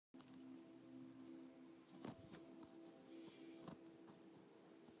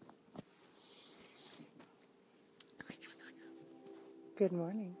Good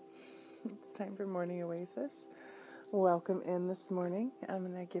morning. It's time for Morning Oasis. Welcome in this morning.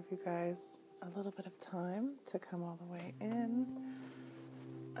 I'm going to give you guys a little bit of time to come all the way in.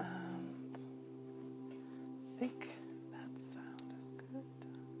 And I think that sound is good.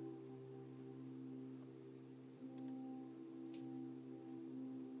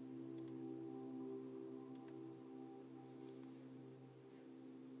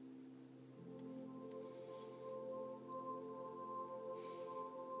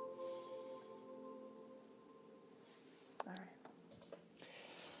 All right.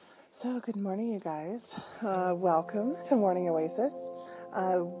 So good morning, you guys. Welcome to Morning Oasis.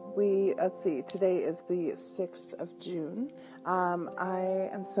 Let's see, today is the 6th of June. I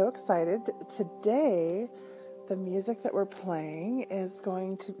am so excited. Today, the music that we're playing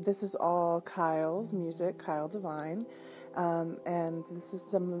this is all Kyle's music, Kyle Divine. And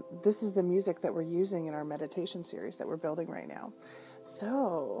this is the music that we're using in our meditation series that we're building right now.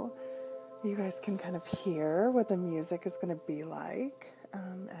 So you guys can kind of hear what the music is going to be like,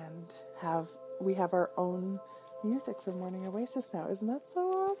 and we have our own music for Morning Oasis now. Isn't that so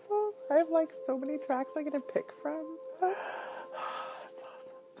awesome? I have like so many tracks I get to pick from. That's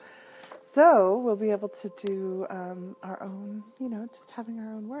awesome. So we'll be able to do our own, just having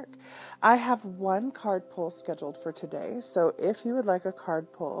our own work. I have one card pull scheduled for today, so if you would like a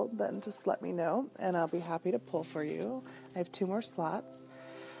card pulled, then just let me know, and I'll be happy to pull for you. I have 2 more slots.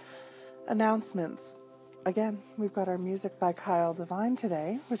 Announcements. Again, we've got our music by Kyle Divine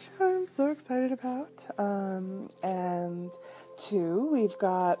today, which I'm so excited about. And 2, we've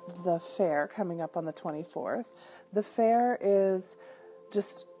got the fair coming up on the 24th. The fair is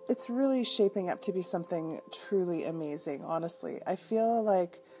it's really shaping up to be something truly amazing, honestly. I feel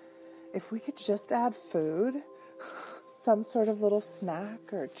like if we could just add food, some sort of little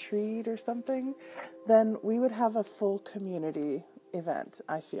snack or treat or something, then we would have a full community event.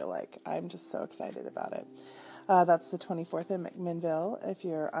 I feel like I'm just so excited about it. That's the 24th in McMinnville. If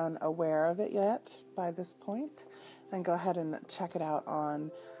you're unaware of it yet by this point, then go ahead and check it out on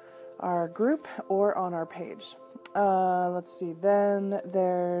our group or on our page. Let's see. Then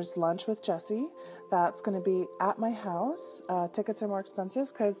there's lunch with Jessie. That's going to be at my house. Tickets are more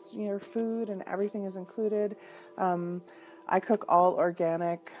expensive because food and everything is included. I cook all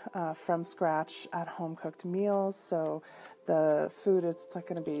organic, from scratch, at home cooked meals. So the food is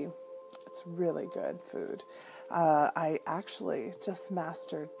it's really good food. I actually just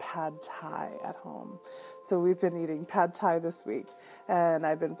mastered pad thai at home. So we've been eating pad thai this week, and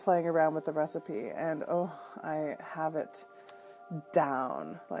I've been playing around with the recipe, and I have it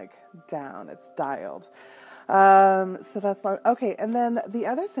down. It's dialed. So that's not, okay. And then the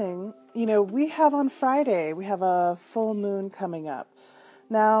other thing, we have on Friday, we have a full moon coming up.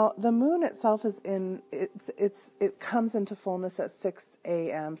 Now, the moon itself it comes into fullness at 6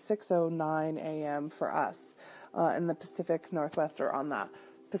 a.m., 6:09 a.m. for us, in the Pacific Northwest, or on that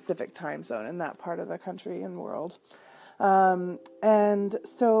Pacific time zone in that part of the country and world. And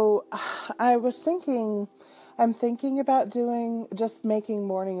so I'm thinking about making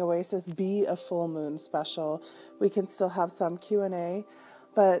Morning Oasis be a full moon special. We can still have some Q&A,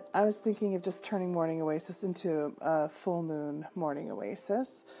 but I was thinking of just turning Morning Oasis into a full moon Morning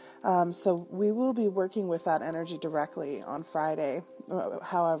Oasis. So we will be working with that energy directly on Friday,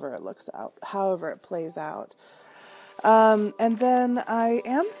 however it plays out. And then I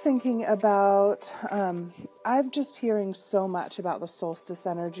am thinking about, I'm just hearing so much about the solstice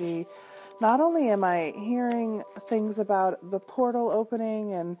energy. Not only am I hearing things about the portal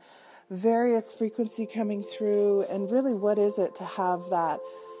opening and various frequency coming through, and really what is it to have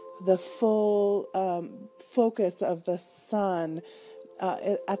the full focus of the sun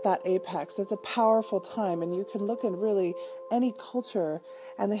at that apex. It's a powerful time, and you can look in really any culture,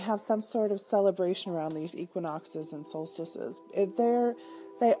 and they have some sort of celebration around these equinoxes and solstices.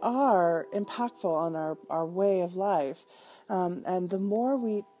 They are impactful on our way of life. And the more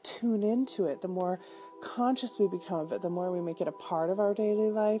we tune into it, the more conscious we become of it, the more we make it a part of our daily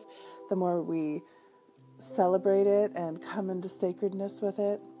life, the more we celebrate it and come into sacredness with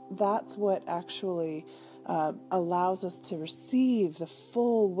it. That's what actually allows us to receive the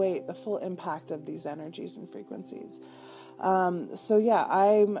full weight, the full impact of these energies and frequencies. So yeah,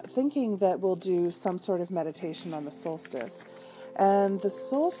 I'm thinking that we'll do some sort of meditation on the solstice. And the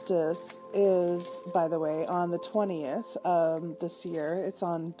solstice is, by the way, on the 20th this year. It's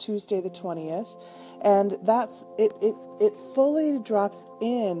on Tuesday the 20th, and that's it. It fully drops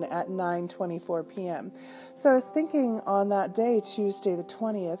in at 9:24 p.m. So I was thinking on that day, Tuesday the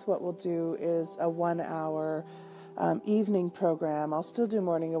 20th, what we'll do is a 1-hour evening program. I'll still do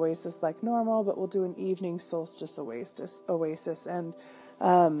Morning Oasis like normal, but we'll do an evening solstice oasis. And,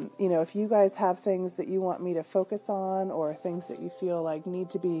 if you guys have things that you want me to focus on or things that you feel like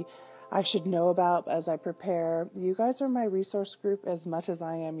I should know about as I prepare, you guys are my resource group as much as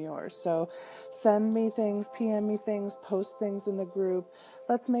I am yours. So send me things, PM me things, post things in the group.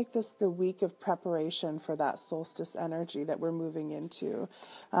 Let's make this the week of preparation for that solstice energy that we're moving into.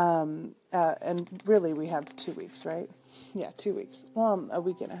 And really we have 2 weeks, right? Yeah, 2 weeks. Well, a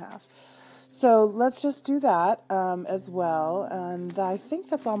week and a half. So let's just do that as well. And I think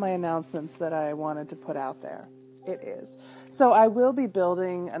that's all my announcements that I wanted to put out there. It is. So I will be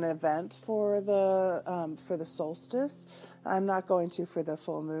building an event for the solstice. I'm not going to for the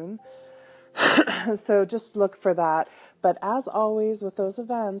full moon. So just look for that. But as always with those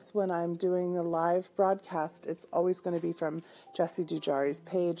events, when I'm doing a live broadcast, it's always going to be from Jessie Dujari's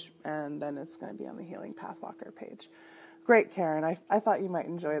page, and then it's going to be on the Healing Pathwalker page. Great, Karen. I thought you might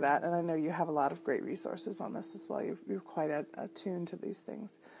enjoy that, and I know you have a lot of great resources on this as well. You're quite attuned to these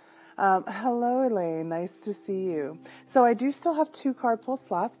things. Hello, Elaine. Nice to see you. So I do still have 2 card pull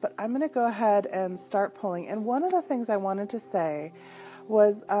slots, but I'm going to go ahead and start pulling. And one of the things I wanted to say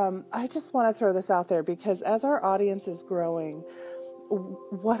was I just want to throw this out there because as our audience is growing,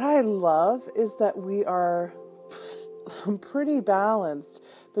 what I love is that we are pretty balanced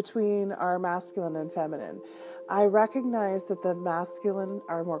between our masculine and feminine. I recognize that the masculine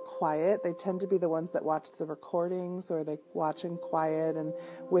are more quiet. They tend to be the ones that watch the recordings, or they watch in quiet and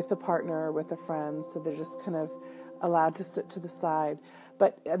with a partner or with a friend. So they're just kind of allowed to sit to the side.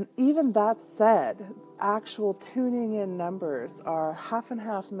 But even that said, actual tuning in numbers are half and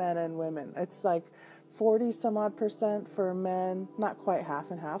half men and women. It's like 40 some odd % for men, not quite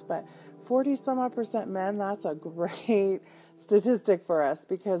half and half, but 40 some odd % men. That's a great statistic for us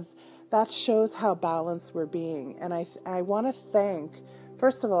because that shows how balanced we're being. And I want to thank,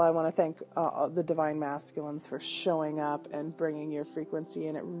 first of all, I want to thank the Divine Masculines for showing up and bringing your frequency,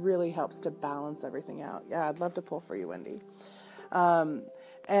 and it really helps to balance everything out. Yeah, I'd love to pull for you, Wendy.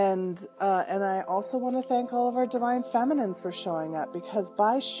 And I also want to thank all of our Divine Feminines for showing up, because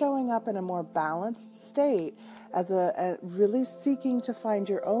by showing up in a more balanced state, as a really seeking to find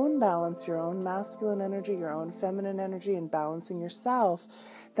your own balance, your own masculine energy, your own feminine energy, and balancing yourself,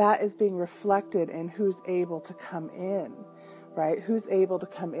 that is being reflected in who's able to come in, right? Who's able to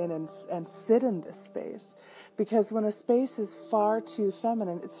come in and sit in this space. Because when a space is far too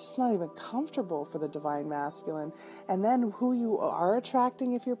feminine, it's just not even comfortable for the Divine Masculine. And then who you are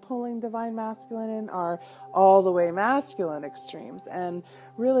attracting if you're pulling Divine Masculine in are all the way masculine extremes. And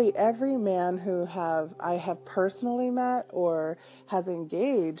really every man who I have personally met or has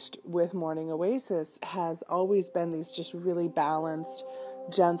engaged with Morning Oasis has always been these just really balanced,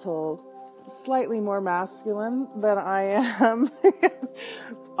 gentle, slightly more masculine than I am,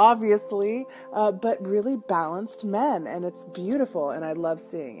 obviously, but really balanced men, and it's beautiful, and I love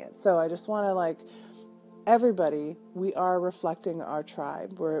seeing it. So I just want to everybody, we are reflecting our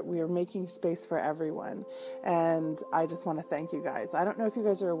tribe. We are making space for everyone, and I just want to thank you guys. I don't know if you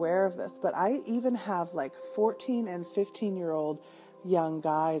guys are aware of this, but I even have 14 and 15-year-old young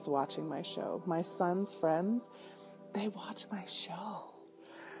guys watching my show. My son's friends, they watch my show.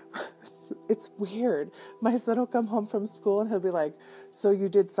 It's weird. My son will come home from school and he'll be like, "So you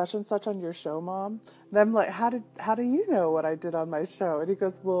did such and such on your show, Mom?" And I'm like, how do you know what I did on my show? And he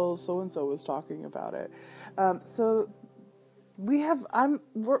goes, "Well, so-and-so was talking about it." So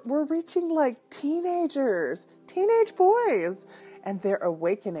we're reaching teenagers, teenage boys, and they're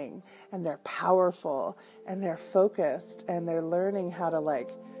awakening, and they're powerful, and they're focused, and they're learning how to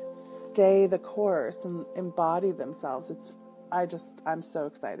stay the course and embody themselves. I'm so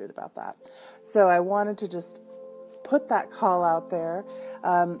excited about that. So I wanted to just put that call out there.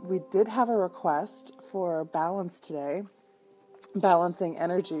 We did have a request for balance today, balancing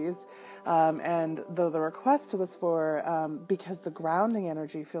energies. And though the request was for, because the grounding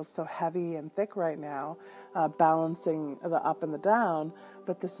energy feels so heavy and thick right now, balancing the up and the down,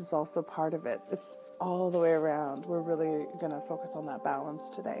 but this is also part of it. It's all the way around. We're really going to focus on that balance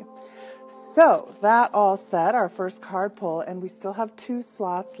today. So that all said, our first card pull, and we still have 2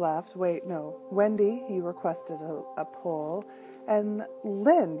 slots left. Wait, no, Wendy, you requested a pull, and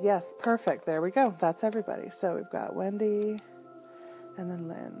Lynn, yes, perfect. There we go. That's everybody. So we've got Wendy and then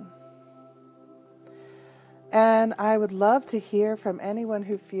Lynn. And I would love to hear from anyone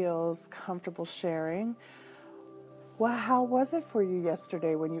who feels comfortable sharing. Well, how was it for you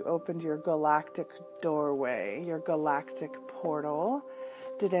yesterday when you opened your galactic doorway, your galactic portal?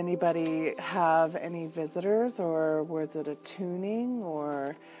 Did anybody have any visitors, or was it a tuning,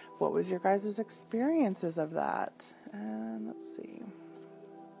 or what was your guys' experiences of that? And let's see.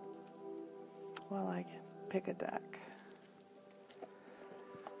 Well, I can pick a deck.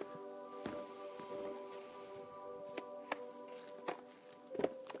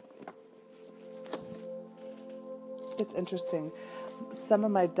 It's interesting. Some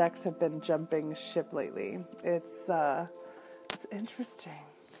of my decks have been jumping ship lately. It's interesting.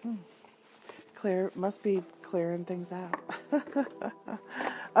 Must be clearing things out.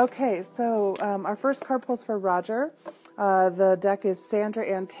 Okay, so our first card pulls for Roger. The deck is Sandra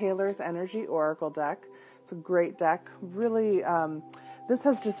Ann Taylor's Energy Oracle deck. It's a great deck. Really, this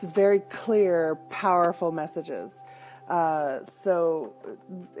has just very clear, powerful messages. So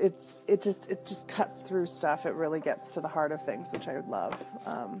it just cuts through stuff. It really gets to the heart of things, which I would love.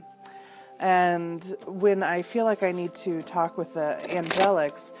 And when I feel like I need to talk with the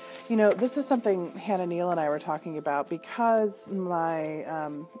angelics, this is something Hannah Neal and I were talking about, because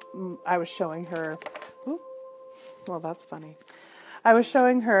I was showing her, well, that's funny. I was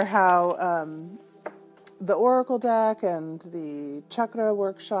showing her how the Oracle deck and the Chakra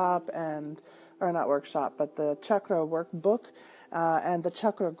workshop or not workshop, but the Chakra workbook and the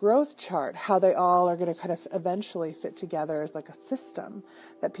Chakra growth chart, how they all are going to kind of eventually fit together as like a system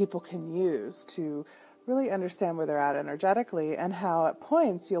that people can use to really understand where they're at energetically, and how at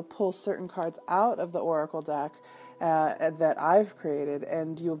points you'll pull certain cards out of the Oracle deck that I've created,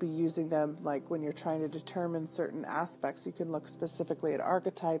 and you'll be using them like when you're trying to determine certain aspects. You can look specifically at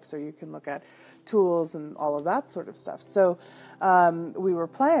archetypes, or you can look at tools and all of that sort of stuff. So I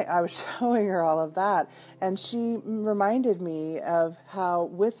was showing her all of that, and she reminded me of how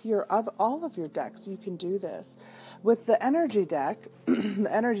with all of your decks you can do this. With the energy deck, the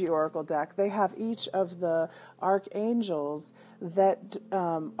energy oracle deck, they have each of the archangels that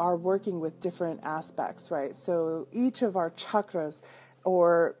are working with different aspects, right? So each of our chakras,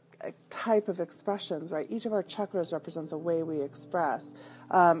 or a type of expressions, right? Each of our chakras represents a way we express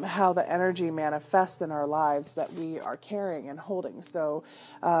how the energy manifests in our lives that we are carrying and holding. So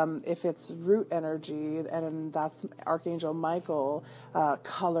if it's root energy, and that's Archangel Michael,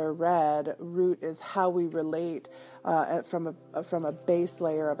 color red, root is how we relate from a base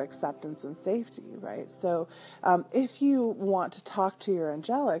layer of acceptance and safety, right? So if you want to talk to your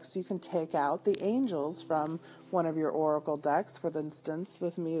angelics, you can take out the angels from one of your oracle decks. For instance,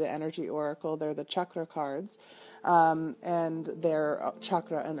 with me, the energy oracle, they're the chakra cards, and they're chakra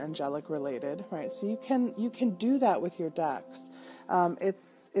and angelic related, right? So you can do that with your decks.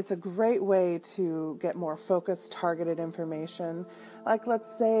 It's a great way to get more focused, targeted information. Like,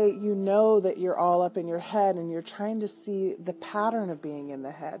 let's say you know that you're all up in your head and you're trying to see the pattern of being in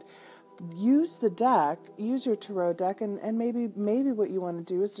the head. Use the deck, use your tarot deck, and maybe what you want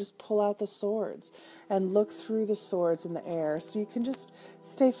to do is just pull out the swords and look through the swords in the air, so you can just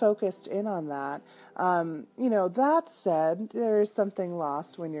stay focused in on that. That said, there is something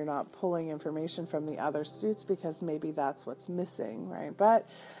lost when you're not pulling information from the other suits, because maybe that's what's missing, right? But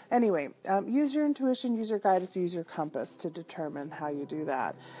anyway, use your intuition, use your guidance, use your compass to determine how you do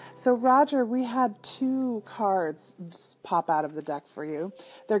that. So Roger, we had 2 cards just pop out of the deck for you.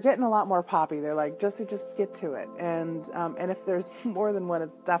 They're getting a lot more poppy. They're like, just get to it. And if there's more than one,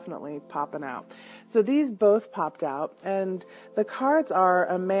 it's definitely popping out. So these both popped out, and the cards are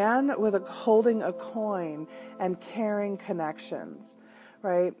a man holding a coin and caring connections,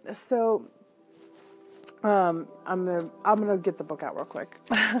 right? So I'm gonna get the book out real quick.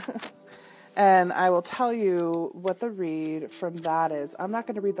 And I will tell you what the read from that is. I'm not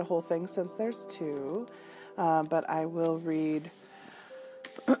going to read the whole thing since there's 2, but I will read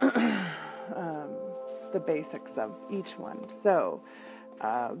the basics of each one. So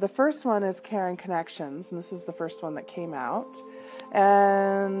the first one is Caring Connections, and this is the first one that came out.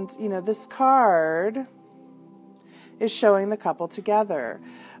 And, this card is showing the couple together.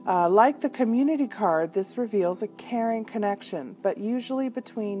 Like the community card, this reveals a caring connection, but usually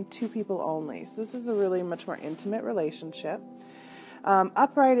between 2 people only. So this is a really much more intimate relationship.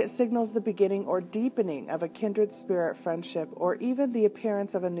 Upright, it signals the beginning or deepening of a kindred spirit friendship, or even the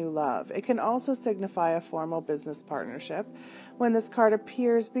appearance of a new love. It can also signify a formal business partnership. When this card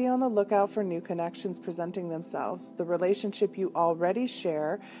appears, be on the lookout for new connections presenting themselves. The relationship you already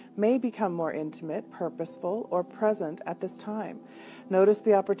share may become more intimate, purposeful, or present at this time. Notice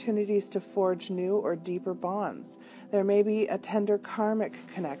the opportunities to forge new or deeper bonds. There may be a tender karmic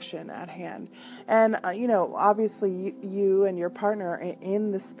connection at hand. And, obviously you and your partner are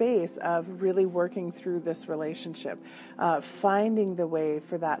in the space of really working through this relationship, finding the way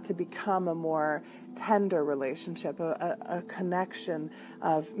for that to become a more tender relationship, a connection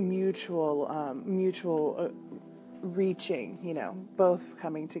of mutual reaching, both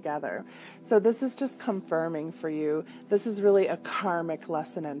coming together. So this is just confirming for you. This is really a karmic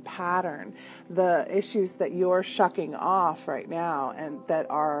lesson and pattern. The issues that you're shucking off right now and that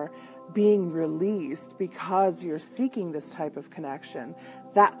are being released because you're seeking this type of connection,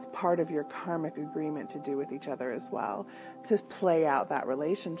 that's part of your karmic agreement to do with each other as well, to play out that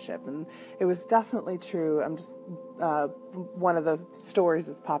relationship. And it was definitely true. One of the stories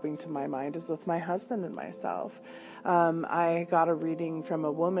that's popping to my mind is with my husband and myself. I got a reading from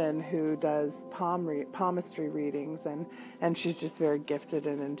a woman who does palmistry readings, and she's just very gifted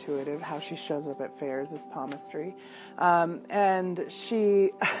and intuitive. How she shows up at fairs is palmistry. And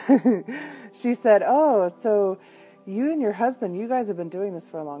she she said, "Oh, so you and your husband, you guys have been doing this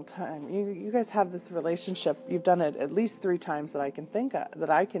for a long time. You guys have this relationship. You've done it at least 3 times that I can think of, that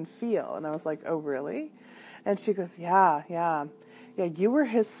I can feel." And I was like, "Oh, really?" And she goes, yeah, you were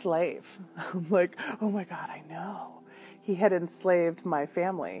his slave." I'm like, "Oh my God, I know." He had enslaved my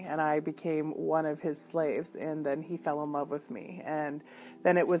family, and I became one of his slaves, and then he fell in love with me. And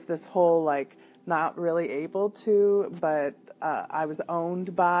then it was this whole, not really able to, but I was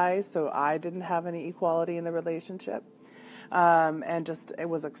owned by, so I didn't have any equality in the relationship. And just, it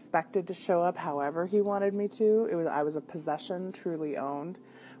was expected to show up however he wanted me to. I was a possession, truly owned.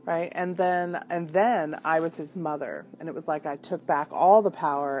 Right. And then I was his mother, and it was like I took back all the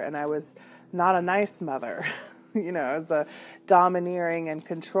power, and I was not a nice mother. I was a domineering and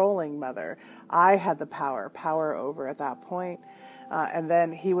controlling mother. I had the power over at that point. And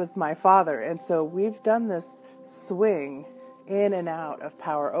then he was my father. And so we've done this swing in and out of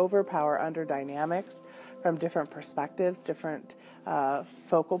power over, power under dynamics from different perspectives, different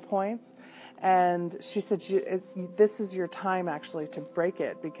focal points. And she said, "This is your time actually to break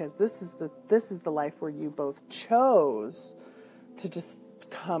it, because this is the life where you both chose to just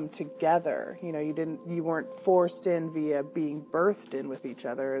come together. You weren't forced in via being birthed in with each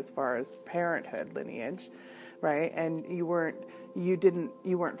other as far as parenthood lineage, right? And you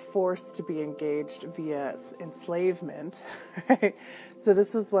weren't forced to be engaged via enslavement, right? So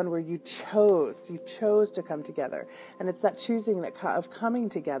this was one where you chose to come together. And it's that choosing of coming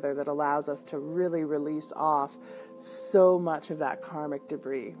together that allows us to really release off so much of that karmic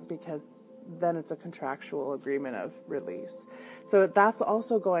debris, because then it's a contractual agreement of release. So that's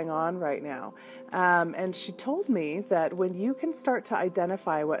also going on right now. And she told me that when you can start to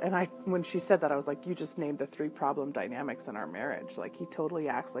identify when she said that, I was like, "You just named the 3 problem dynamics in our marriage." Like, he totally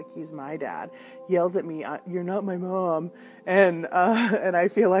acts like he's my dad, yells at me, "You're not my mom," and I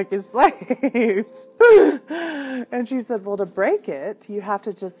feel like his slave. And she said, "Well, to break it, you have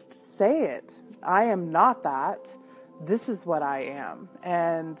to just say it. I am not that. This is what I am."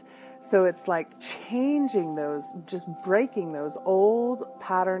 And so it's like changing those, just breaking those old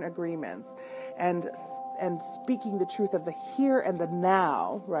pattern agreements and speaking the truth of the here and the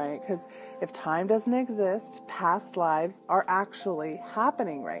now, right? Because if time doesn't exist, past lives are actually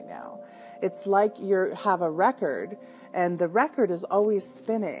happening right now. It's like you have a record, and the record is always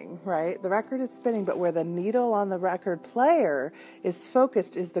spinning, right? The record is spinning, but where the needle on the record player is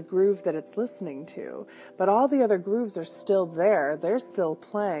focused is the groove that it's listening to. But all the other grooves are still there. They're still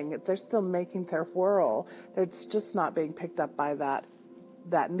playing. They're still making their whirl. It's just not being picked up by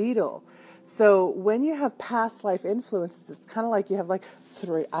that needle. So when you have past life influences, it's kind of like you have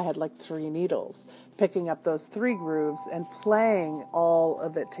I had 3 needles picking up those 3 grooves and playing all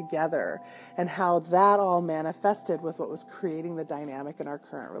of it together. And how that all manifested was what was creating the dynamic in our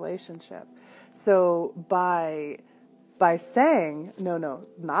current relationship. So by saying, no,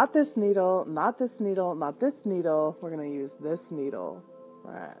 not this needle, not this needle, not this needle, we're going to use this needle.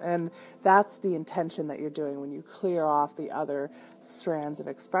 Right. And that's the intention that you're doing when you clear off the other strands of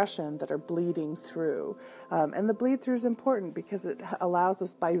expression that are bleeding through. And the bleed through is important because it allows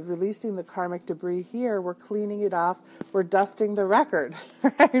us, by releasing the karmic debris here, we're cleaning it off, we're dusting the record,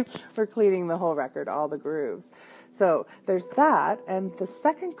 right? We're cleaning the whole record, all the grooves. So there's that. And the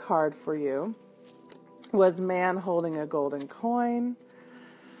second card for you was man holding a golden coin,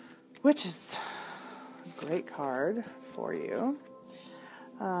 which is a great card for you.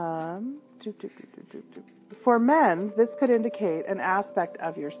 For men, this could indicate an aspect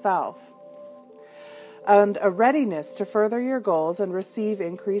of yourself and a readiness to further your goals and receive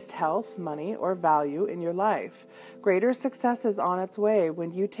increased health, money, or value in your life. Greater success is on its way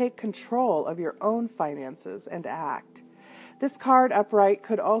when you take control of your own finances and act. This card upright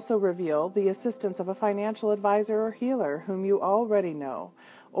could also reveal the assistance of a financial advisor or healer whom you already know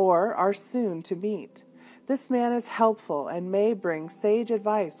or are soon to meet. This man is helpful and may bring sage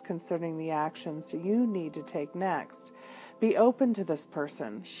advice concerning the actions you need to take next. Be open to this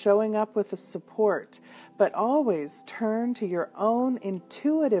person, showing up with the support, but always turn to your own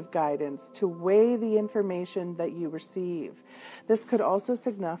intuitive guidance to weigh the information that you receive. This could also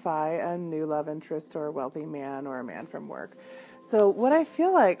signify a new love interest or a wealthy man or a man from work. So what I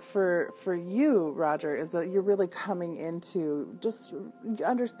feel like for you, Roger, is that you're really coming into just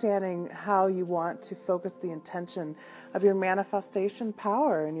understanding how you want to focus the intention of your manifestation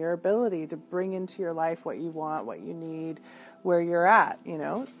power and your ability to bring into your life what you want, what you need, where you're at, you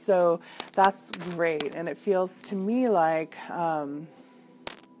know? So that's great. And it feels to me like a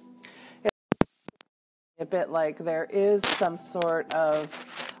bit like there is some sort of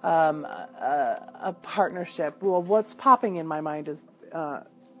a partnership. Well, what's popping in my mind is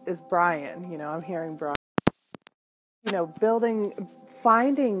Brian. You know, I'm hearing Brian. You know,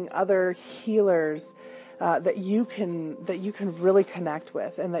 finding other healers that you can really connect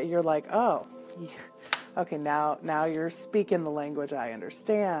with, and that you're like, oh, okay, now you're speaking the language I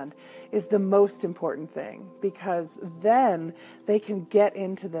understand, is the most important thing, because then they can get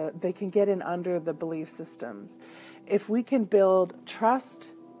in under the belief systems. If we can build trust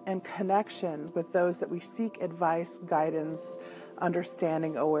and connection with those that we seek advice, guidance,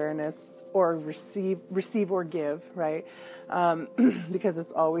 understanding, awareness, or receive or give, right? Because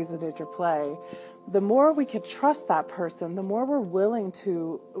it's always an interplay. The more we can trust that person, the more we're willing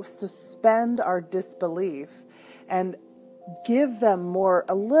to suspend our disbelief and give them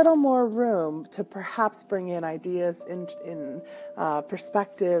a little more room to perhaps bring in ideas, in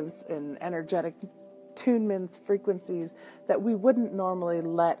perspectives, and energetic tunements, frequencies that we wouldn't normally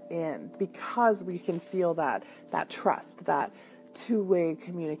let in, because we can feel that trust, that two-way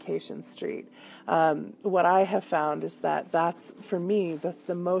communication street. What I have found is that's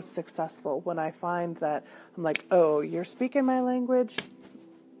the most successful, when I find that I'm like, oh, you're speaking my language?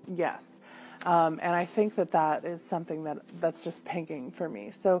 Yes. And I think that is something that's just pinging for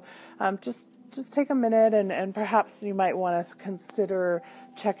me. So just take a minute, and perhaps you might want to consider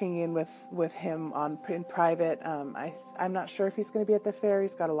checking in with him in private. I'm not sure if he's going to be at the fair.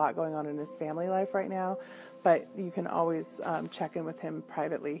 He's got a lot going on in his family life right now, but you can always check in with him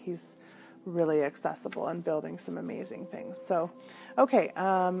privately. He's really accessible and building some amazing things. So, okay,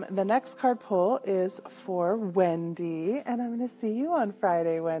 the next card pull is for Wendy, and I'm going to see you on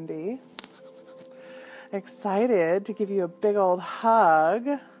Friday, Wendy. Excited to give you a big old hug.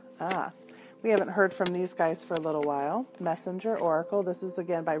 We haven't heard from these guys for a little while. Messenger Oracle. This is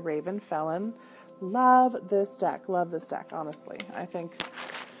again by Raven Felon. Love this deck, honestly. I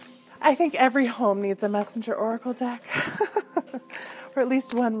think every home needs a Messenger Oracle deck. Or at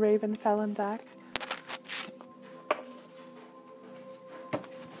least one Raven Felon deck.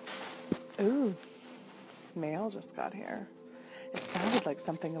 Ooh, mail just got here. It sounded like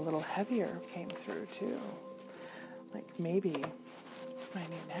something a little heavier came through too. Like maybe my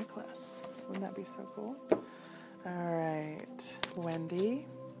new necklace. Wouldn't that be so cool? All right, Wendy.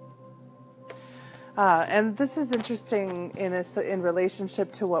 And this is interesting in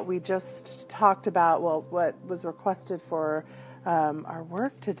relationship to what we just talked about. Well, what was requested for our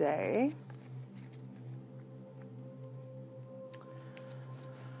work today.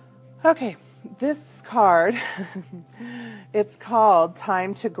 Okay, this card, it's called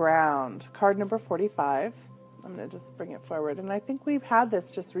Time to Ground. Card number 45. I'm going to just bring it forward. And I think we've had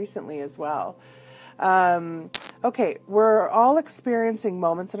this just recently as well. Okay, we're all experiencing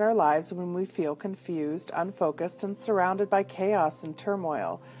moments in our lives when we feel confused, unfocused, and surrounded by chaos and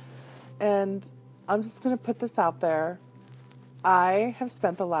turmoil. And I'm just going to put this out there. I have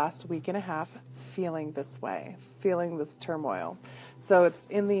spent the last week and a half feeling this way, feeling this turmoil. So it's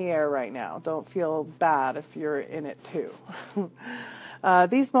in the air right now. Don't feel bad if you're in it too.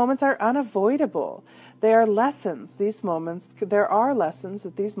 These moments are unavoidable. They are lessons. There are lessons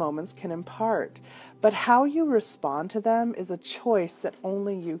that these moments can impart. But how you respond to them is a choice that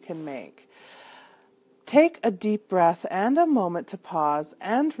only you can make. Take a deep breath and a moment to pause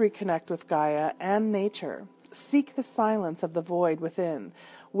and reconnect with Gaia and nature. Seek the silence of the void within,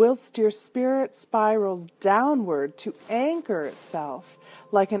 whilst your spirit spirals downward to anchor itself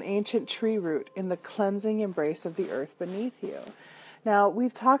like an ancient tree root in the cleansing embrace of the earth beneath you. Now,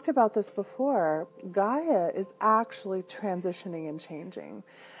 we've talked about this before. Gaia is actually transitioning and changing.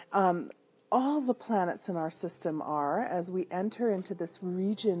 All the planets in our system are, as we enter into this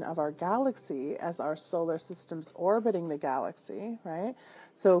region of our galaxy, as our solar system's orbiting the galaxy, right?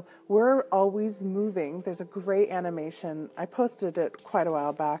 So we're always moving. There's a great animation. I posted it quite a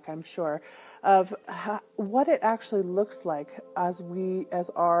while back, I'm sure, of what it actually looks like as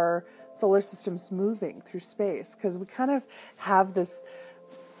our solar system's moving through space, because we kind of have this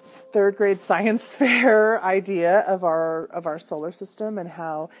third grade science fair idea of our solar system and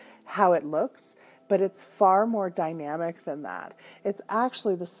how it looks, but it's far more dynamic than that. It's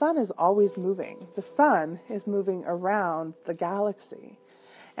actually, the sun is always moving. The sun is moving around the galaxy,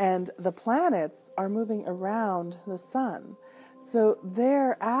 and the planets are moving around the sun. So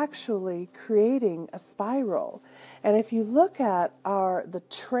they're actually creating a spiral. And if you look at the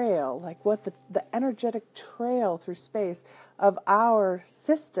trail, like what the energetic trail through space of our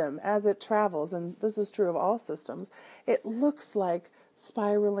system as it travels, and this is true of all systems, it looks like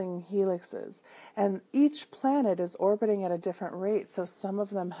spiraling helixes. And each planet is orbiting at a different rate. So some of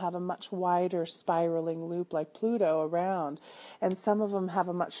them have a much wider spiraling loop like Pluto around, and some of them have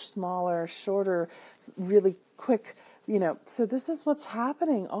a much smaller, shorter, really quick, so this is what's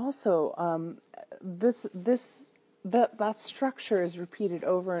happening also. That structure is repeated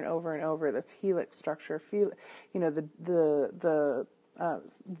over and over and over. This helix structure, the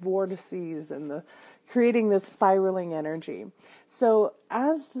vortices and creating this spiraling energy. So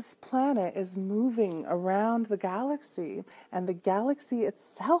as this planet is moving around the galaxy, and the galaxy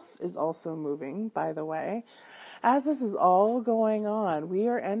itself is also moving, by the way, as this is all going on, we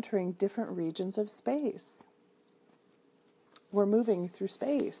are entering different regions of space. We're moving through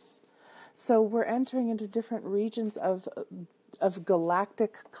space. So we're entering into different regions of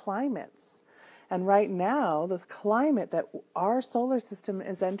galactic climates. And right now, the climate that our solar system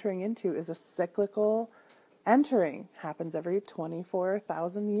is entering into is a cyclical entering. Happens every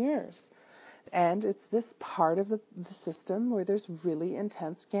 24,000 years. And it's this part of the system where there's really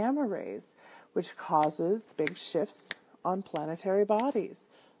intense gamma rays, which causes big shifts on planetary bodies.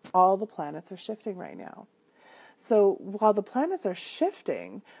 All the planets are shifting right now. So while the planets are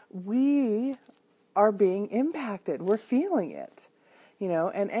shifting, we are being impacted. We're feeling it,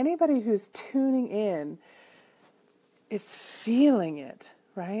 and anybody who's tuning in is feeling it,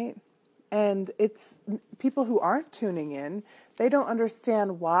 right? And it's people who aren't tuning in, they don't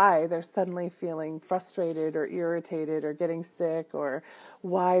understand why they're suddenly feeling frustrated or irritated or getting sick, or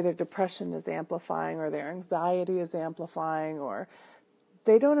why their depression is amplifying or their anxiety is amplifying, or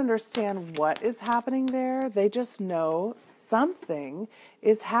they don't understand what is happening there. They just know something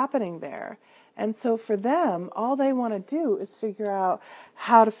is happening there. And so for them, all they want to do is figure out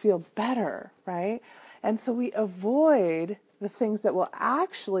how to feel better, right? And so we avoid the things that will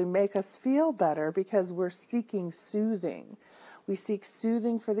actually make us feel better because we're seeking soothing. We seek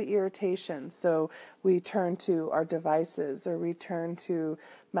soothing for the irritation. So we turn to our devices, or we turn to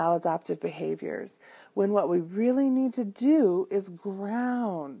maladaptive behaviors, when what we really need to do is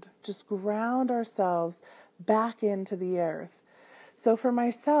just ground ourselves back into the earth. So for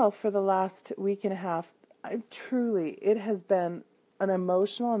myself, for the last week and a half, it has been an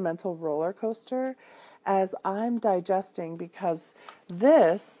emotional and mental roller coaster as I'm digesting, because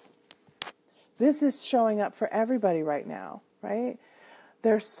this is showing up for everybody right now, right?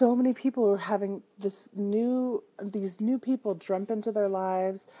 There are so many people who are having these new people jump into their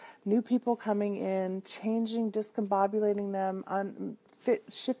lives, new people coming in, changing, discombobulating them,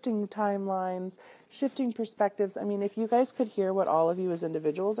 shifting timelines, shifting perspectives. I mean, if you guys could hear what all of you as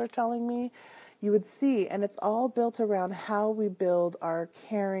individuals are telling me, you would see, and it's all built around how we build our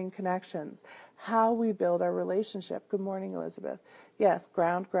caring connections, how we build our relationship. Good morning, Elizabeth. Yes,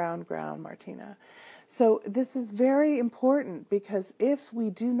 ground, Martina. So this is very important, because if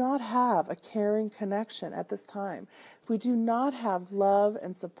we do not have a caring connection at this time, if we do not have love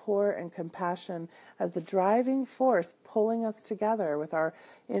and support and compassion as the driving force pulling us together with our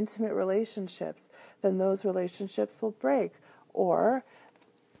intimate relationships, then those relationships will break, or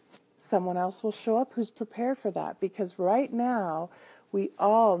someone else will show up who's prepared for that. Because right now, we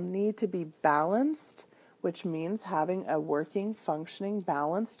all need to be balanced, which means having a working, functioning,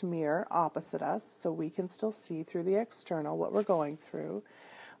 balanced mirror opposite us so we can still see through the external what we're going through.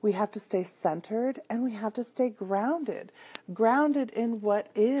 We have to stay centered, and we have to stay grounded in what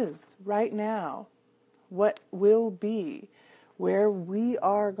is right now, what will be, where we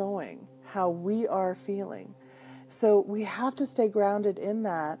are going, how we are feeling. So we have to stay grounded in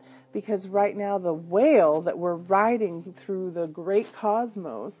that, because right now the whale that we're riding through the great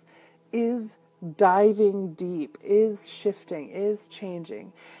cosmos is diving deep, is shifting, is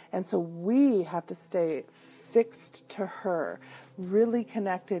changing. And so we have to stay fixed to her, really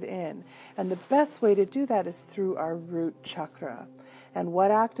connected in. And the best way to do that is through our root chakra. And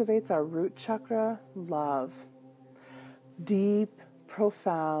what activates our root chakra? Love. Deep,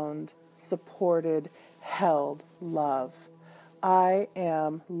 profound, supported, held love. I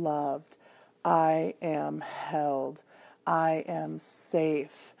am loved. I am held. I am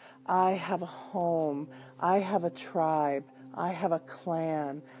safe. I have a home. I have a tribe. I have a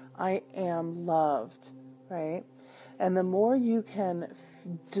clan. I am loved, right? And the more you can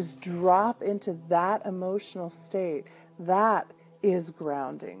just drop into that emotional state, that is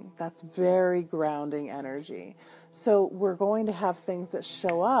grounding. That's very grounding energy. So we're going to have things that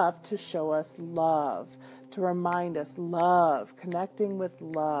show up to show us love, to remind us love, connecting with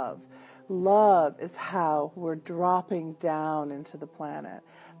love. Love is how we're dropping down into the planet.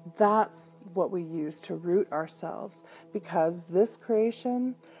 That's what we use to root ourselves, because this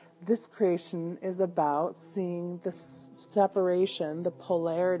creation is about seeing the separation, the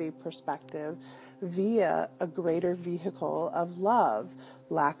polarity perspective via a greater vehicle of love,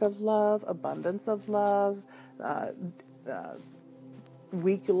 lack of love, abundance of love,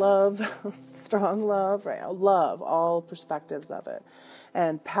 weak love, strong love, right? Love, all perspectives of it.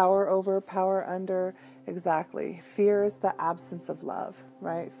 And power over, power under, exactly. Fear is the absence of love,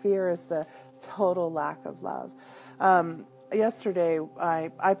 right? Fear is the total lack of love. Yesterday,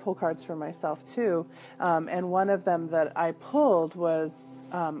 I pull cards for myself too, and one of them that I pulled was,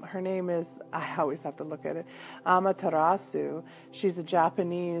 her name is, I always have to look at it, Amaterasu. She's a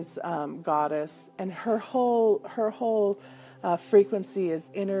Japanese goddess, and her whole frequency is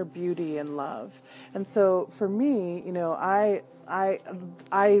inner beauty and love. And so for me, you know, I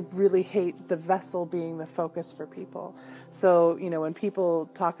really hate the vessel being the focus for people. So, you know, when people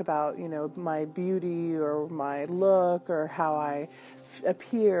talk about, you know, my beauty or my look or how I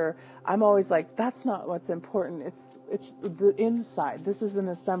appear, I'm always like, that's not what's important. It's the inside. This is an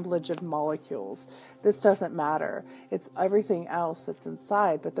assemblage of molecules. This doesn't matter. It's everything else that's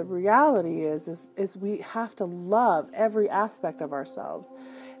inside. But the reality is we have to love every aspect of ourselves.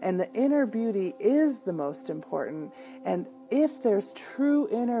 And the inner beauty is the most important. And if there's true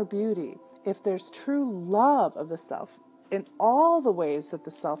inner beauty, if there's true love of the self in all the ways that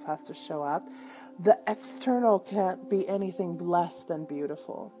the self has to show up, the external can't be anything less than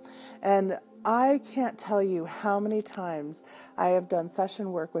beautiful. And I can't tell you how many times I have done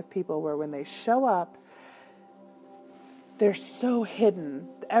session work with people where when they show up, they're so hidden.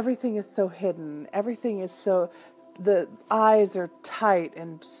 Everything is so hidden. Everything is so, the eyes are tight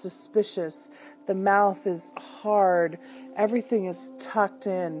and suspicious. The mouth is hard. Everything is tucked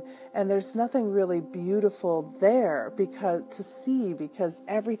in. And there's nothing really beautiful there because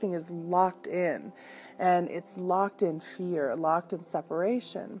everything is locked in. And it's locked in fear, locked in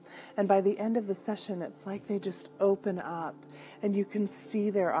separation. And by the end of the session, it's like they just open up. And you can see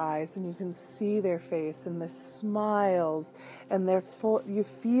their eyes, and you can see their face, and the smiles, and they're full. You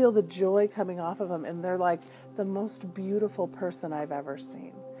feel the joy coming off of them, and they're like the most beautiful person I've ever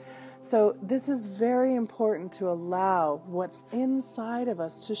seen. So this is very important, to allow what's inside of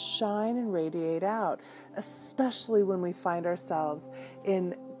us to shine and radiate out, especially when we find ourselves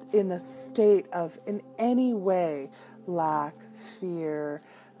in a state of, in any way, lack, fear,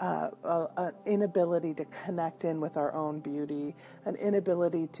 an inability to connect in with our own beauty, an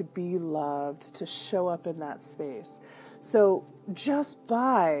inability to be loved, to show up in that space. So just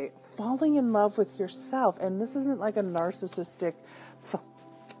by falling in love with yourself, and this isn't like a narcissistic,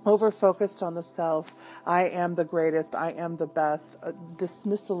 over-focused on the self, I am the greatest, I am the best,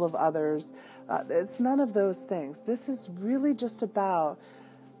 dismissal of others. It's none of those things. This is really just about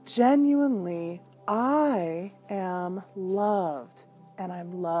genuinely, I am loved, and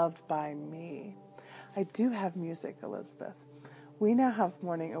I'm loved by me. I do have music, Elizabeth. We now have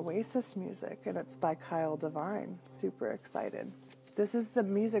morning Oasis music, and it's by Kyle Devine. Super excited. This is the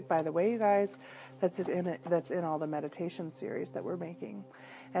music, by the way, you guys, that's in all the meditation series that we're making.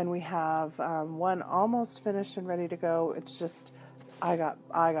 And we have one almost finished and ready to go. It's just, I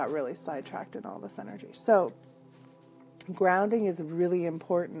got really sidetracked in all this energy. So grounding is really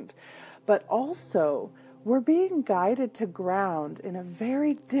important, but also we're being guided to ground in a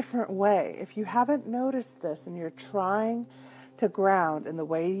very different way. If you haven't noticed this and you're trying to ground in the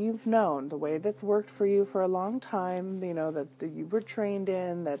way you've known, the way that's worked for you for a long time, you know, that you were trained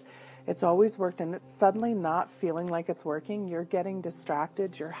in, that it's always worked, and it's suddenly not feeling like it's working, you're getting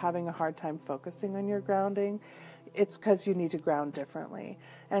distracted, you're having a hard time focusing on your grounding, it's because you need to ground differently.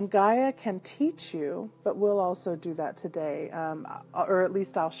 And Gaia can teach you, but we'll also do that today, or at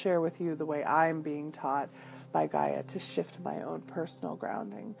least I'll share with you the way I'm being taught by Gaia to shift my own personal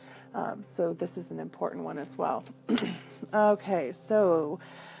grounding. So this is an important one as well. Okay, so,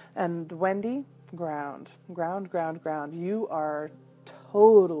 and Wendy, ground. You are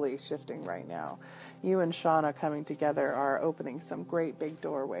totally shifting right now. You and Shauna coming together are opening some great big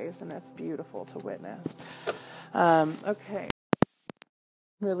doorways, and it's beautiful to witness. Okay.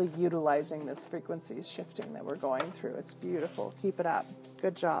 Really utilizing this frequency shifting that we're going through. It's beautiful. Keep it up.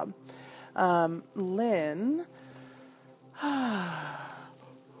 Good job. Lynn.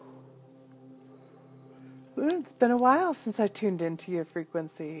 It's been a while since I tuned into your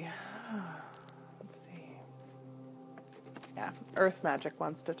frequency. Let's see. Yeah, Earth Magic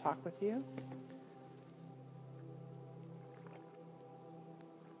wants to talk with you.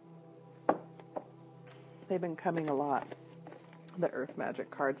 They've been coming a lot, the Earth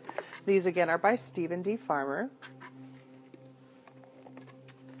Magic cards. These, again, are by Stephen D. Farmer.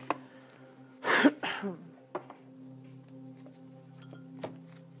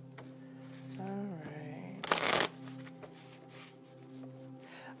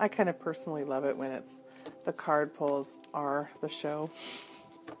 I kind of personally love it when it's the card pulls are the show.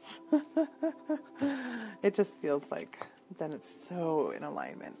 It just feels like then it's so in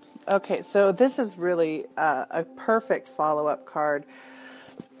alignment. Okay, so this is really a perfect follow-up card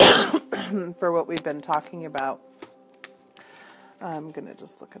for what we've been talking about. I'm going to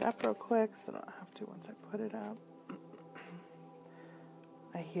just look it up real quick so I don't have to once I put it up.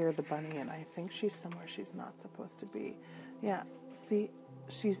 I hear the bunny and I think she's somewhere she's not supposed to be. Yeah, see,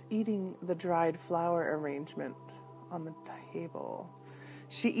 she's eating the dried flower arrangement on the table.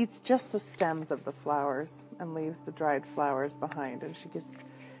 She eats just the stems of the flowers and leaves the dried flowers behind, and she gets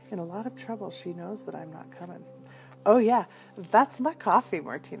in a lot of trouble. She knows that I'm not coming. Oh yeah, that's my coffee,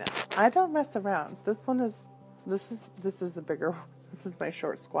 Martina. I don't mess around. This is a bigger one. This is my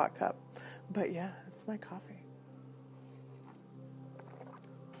short squat cup. But yeah, it's my coffee.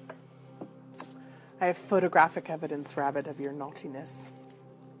 I have photographic evidence, Rabbit, of your naughtiness.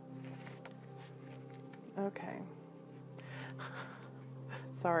 Okay.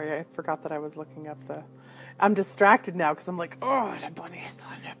 Sorry, I forgot that I was looking up the... I'm distracted now because I'm like, oh, the bunny is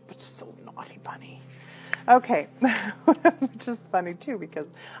so naughty bunny. Okay. Which is funny too because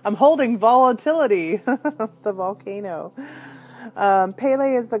I'm holding volatility, the volcano.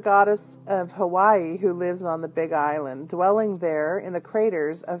 Pele is the goddess of Hawaii who lives on the Big Island, dwelling there in the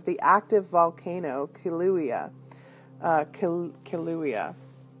craters of the active volcano Kilauea. Kilauea.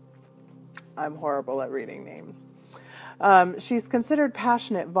 I'm horrible at reading names. She's considered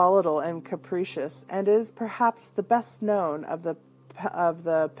passionate, volatile, and capricious, and is perhaps the best known of the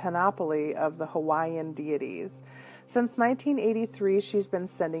panoply of the Hawaiian deities. Since 1983, she's been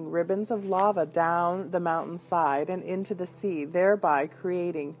sending ribbons of lava down the mountainside and into the sea, thereby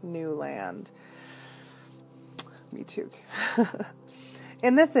creating new land. Me too.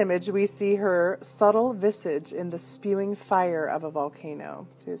 In this image, we see her subtle visage in the spewing fire of a volcano.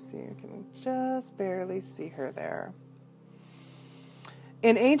 So you can just barely see her there.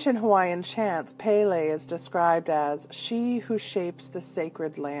 In ancient Hawaiian chants, Pele is described as she who shapes the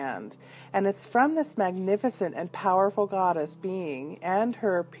sacred land. And it's from this magnificent and powerful goddess being and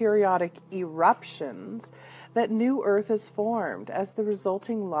her periodic eruptions that new earth is formed as the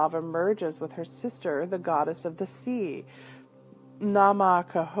resulting lava merges with her sister, the goddess of the sea,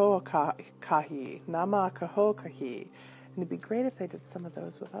 Namakahokahi. And it'd be great if they did some of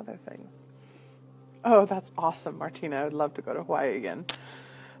those with other things. Oh, that's awesome, Martina. I'd love to go to Hawaii again.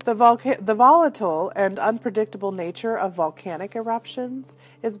 The volatile and unpredictable nature of volcanic eruptions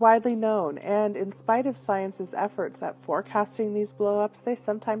is widely known, and in spite of science's efforts at forecasting these blow-ups, they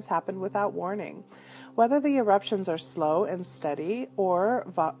sometimes happen without warning. Whether the eruptions are slow and steady or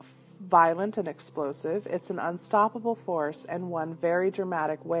violent and explosive, it's an unstoppable force and one very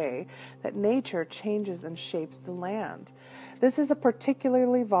dramatic way that nature changes and shapes the land. This is a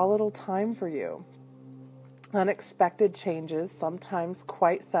particularly volatile time for you. Unexpected changes, sometimes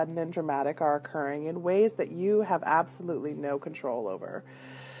quite sudden and dramatic, are occurring in ways that you have absolutely no control over.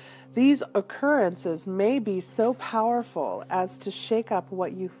 These occurrences may be so powerful as to shake up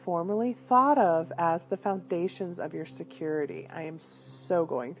what you formerly thought of as the foundations of your security. I am so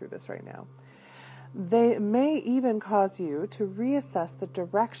going through this right now. They may even cause you to reassess the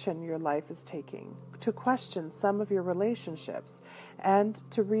direction your life is taking, to question some of your relationships, and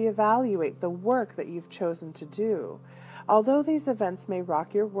to reevaluate the work that you've chosen to do. Although these events may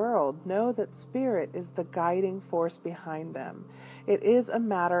rock your world, know that Spirit is the guiding force behind them. It is a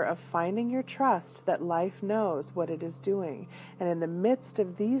matter of finding your trust that life knows what it is doing, and in the midst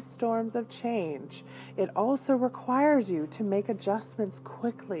of these storms of change, it also requires you to make adjustments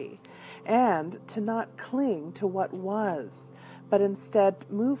quickly and to not cling to what was, but instead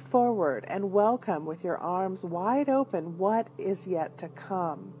move forward and welcome with your arms wide open what is yet to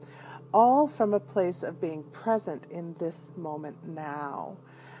come. All from a place of being present in this moment now.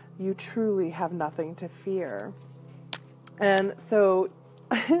 You truly have nothing to fear. And so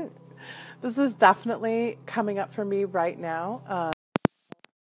this is definitely coming up for me right now.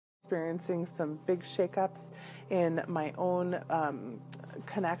 Experiencing some big shakeups in my own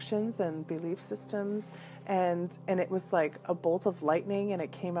connections and belief systems, and it was like a bolt of lightning, and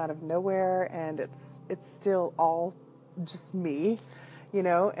it came out of nowhere, and it's still all just me,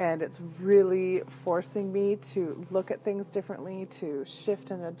 and it's really forcing me to look at things differently, to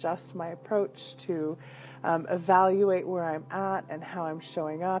shift and adjust my approach, to evaluate where I'm at and how I'm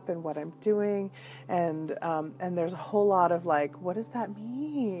showing up and what I'm doing, and there's a whole lot of like, what does that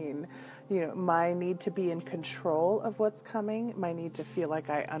mean? My need to be in control of what's coming, my need to feel like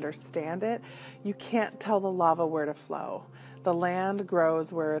I understand it. You can't tell the lava where to flow. The land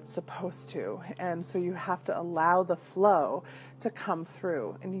grows where it's supposed to. And so you have to allow the flow to come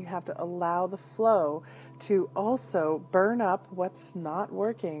through. And you have to allow the flow to also burn up what's not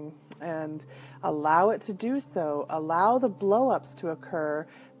working and allow it to do so. Allow the blow-ups to occur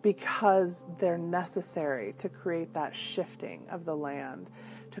because they're necessary to create that shifting of the land,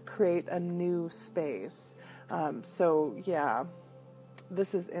 to create a new space.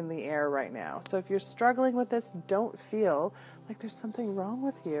 This is in the air right now. So if you're struggling with this, don't feel like there's something wrong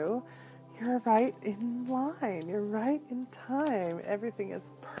with you. You're right in line. You're right in time. Everything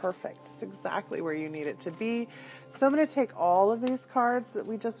is perfect. It's exactly where you need it to be. So I'm going to take all of these cards that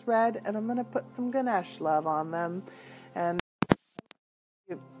we just read, and I'm going to put some Ganesh love on them, and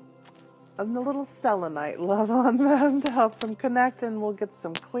a little selenite love on them to help them connect, and we'll get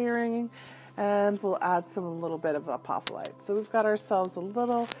some clearing, and we'll add a little bit of apophyllite. So we've got ourselves a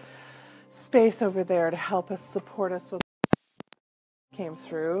little space over there to help us, support us with what came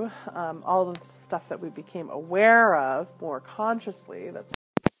through, all the stuff that we became aware of more consciously.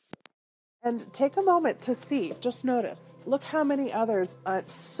 And take a moment to see, just notice, look how many others,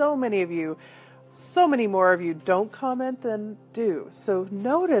 so many more of you don't comment than do. So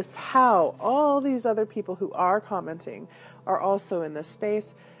notice how all these other people who are commenting are also in this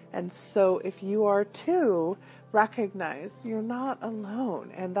space. And so if you are too, recognize you're not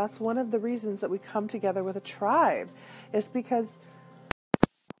alone. And that's one of the reasons that we come together with a tribe, is because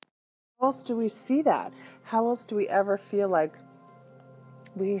how else do we see that? How else do we ever feel like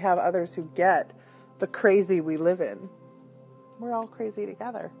we have others who get the crazy we live in? We're all crazy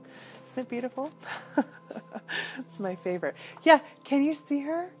together. Isn't it beautiful? It's my favorite. Yeah, can you see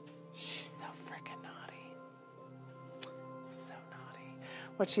her? She's so freaking naughty. So naughty.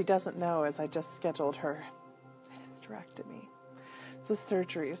 What she doesn't know is I just scheduled her hysterectomy. So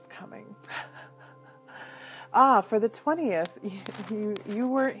surgery is coming. For the 20th, you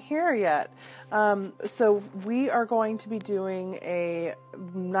weren't here yet. So we are going to be doing a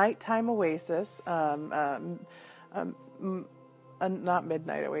nighttime Oasis, not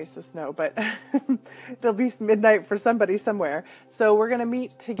midnight Oasis, no, but it'll be midnight for somebody somewhere. So we're going to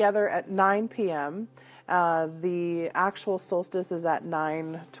meet together at 9 p.m. The actual solstice is at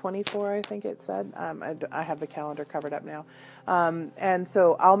 9:24, I think it said. I have the calendar covered up now. And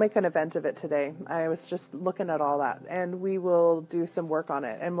so I'll make an event of it today. I was just looking at all that, and we will do some work on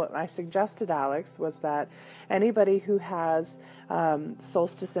it. And what I suggested, Alex, was that anybody who has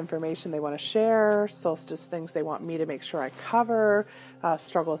solstice information they want to share, solstice things they want me to make sure I cover,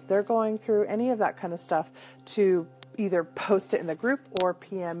 struggles they're going through, any of that kind of stuff, to either post it in the group or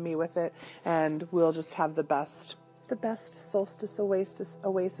PM me with it, and we'll just have the best solstice oasis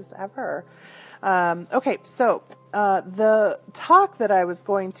ever. Okay, so the talk that I was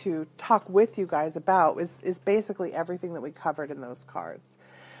going to talk with you guys about is basically everything that we covered in those cards.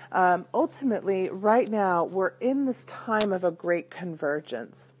 Ultimately, right now, we're in this time of a great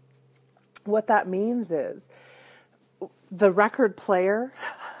convergence. What that means is the record player,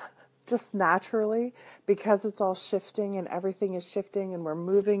 just naturally, because it's all shifting and everything is shifting and we're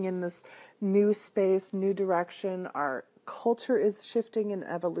moving in this new space, new direction, our culture is shifting in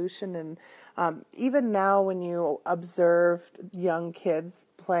evolution. And even now when you observe young kids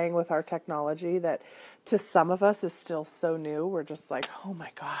playing with our technology that to some of us is still so new, we're just like, oh my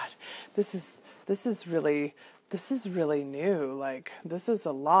God, this is really new. Like, this is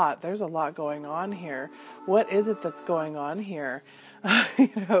a lot. There's a lot going on here. What is it that's going on here?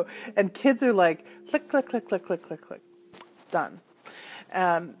 And kids are like, click, click, click, click, click, click, click. Done.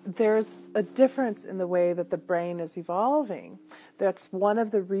 There's a difference in the way that the brain is evolving. That's one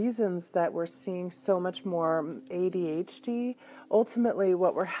of the reasons that we're seeing so much more ADHD. Ultimately,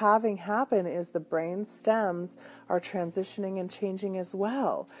 what we're having happen is the brain stems are transitioning and changing as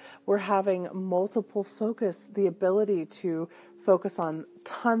well. We're having multiple focus, the ability to focus on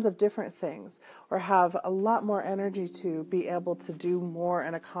tons of different things, or have a lot more energy to be able to do more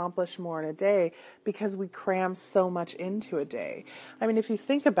and accomplish more in a day, because we cram so much into a day. I mean, if you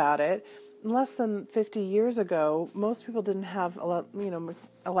think about it, less than 50 years ago, most people didn't have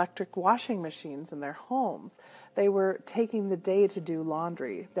electric washing machines in their homes. They were taking the day to do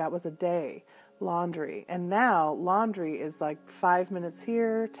laundry. That was a day, laundry. And now laundry is like 5 minutes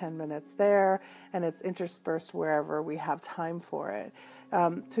here, 10 minutes there, and it's interspersed wherever we have time for it.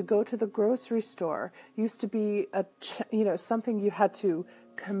 To go to the grocery store used to be something you had to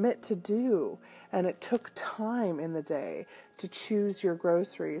commit to do, and it took time in the day to choose your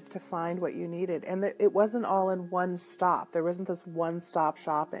groceries, to find what you needed, and it wasn't all in one stop. There wasn't this one-stop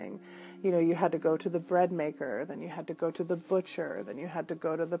shopping. You had to go to the bread maker, then you had to go to the butcher, then you had to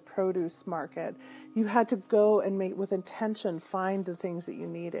go to the produce market. You had to go and with intention, find the things that you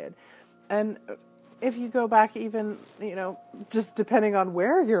needed. And if you go back even, just depending on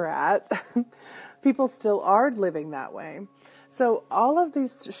where you're at, people still are living that way. So all of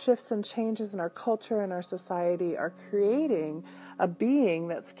these shifts and changes in our culture and our society are creating a being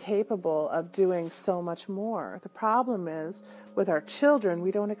that's capable of doing so much more. The problem is, with our children,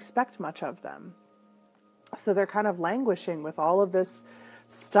 we don't expect much of them. So they're kind of languishing with all of this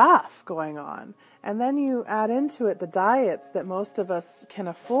stuff going on. And then you add into it the diets that most of us can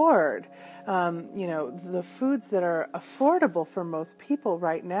afford. The foods that are affordable for most people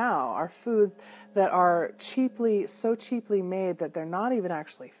right now are foods that are so cheaply made that they're not even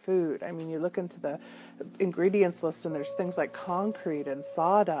actually food. I mean, you look into the ingredients list and there's things like concrete and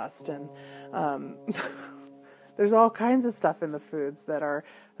sawdust and there's all kinds of stuff in the foods that are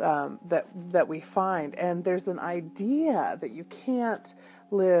that we find. And there's an idea that you can't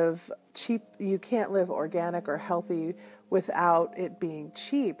live cheap, you can't live organic or healthy without it being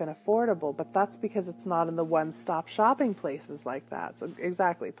cheap and affordable, but that's because it's not in the one-stop shopping places like that. So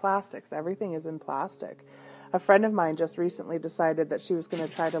exactly, plastics, everything is in plastic. A friend of mine just recently decided that she was going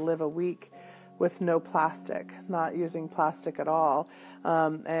to try to live a week with no plastic, not using plastic at all,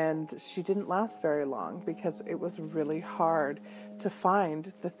 and she didn't last very long because it was really hard to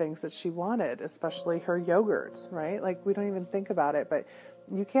find the things that she wanted, especially her yogurts, right? Like, we don't even think about it, but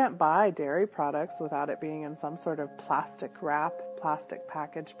you can't buy dairy products without it being in some sort of plastic wrap, plastic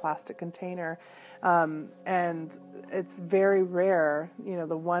package, plastic container. And it's very rare.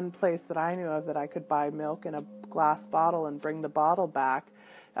 The one place that I knew of that I could buy milk in a glass bottle and bring the bottle back,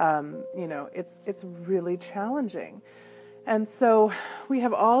 it's really challenging. And so we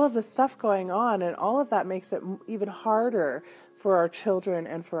have all of this stuff going on, and all of that makes it even harder for our children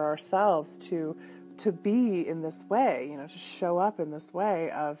and for ourselves to be in this way, to show up in this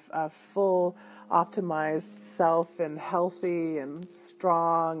way of full optimized self and healthy and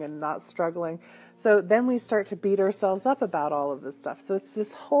strong and not struggling. So then we start to beat ourselves up about all of this stuff. So it's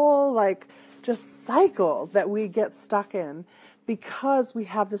this whole just cycle that we get stuck in because we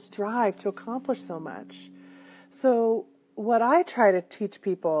have this drive to accomplish so much. So what I try to teach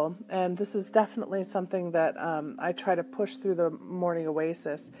people, and this is definitely something that I try to push through the Morning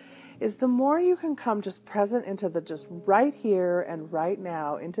Oasis, is the more you can come just present into the just right here and right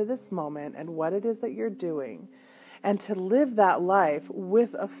now, into this moment and what it is that you're doing, and to live that life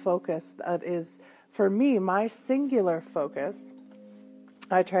with a focus that is, for me, my singular focus.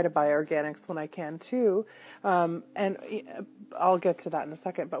 I try to buy organics when I can too, and I'll get to that in a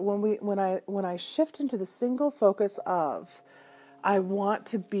second. But when I shift into the single focus of, I want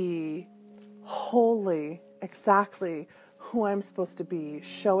to be wholly, exactly who I'm supposed to be,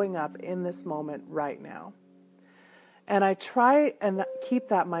 showing up in this moment right now. And I try and keep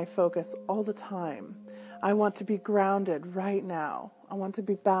that my focus all the time. I want to be grounded right now. I want to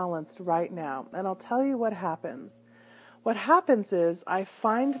be balanced right now. And I'll tell you what happens. What happens is I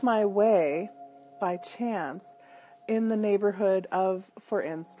find my way by chance in the neighborhood of, for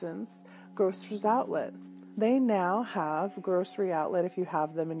instance, Grocer's Outlet. They now have grocery outlet if you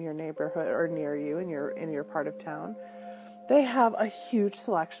have them in your neighborhood or near you in your part of town. They have a huge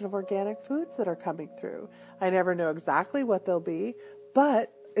selection of organic foods that are coming through. I never know exactly what they'll be,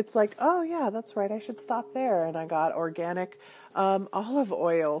 but it's like, oh yeah, that's right, I should stop there. And I got organic olive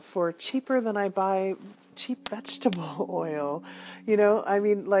oil for cheaper than I buy cheap vegetable oil.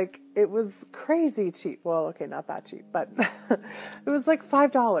 It was crazy cheap. Well, okay, not that cheap, but it was like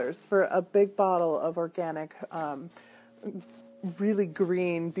 $5 for a big bottle of organic really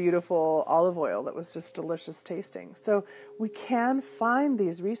green, beautiful olive oil that was just delicious tasting. So we can find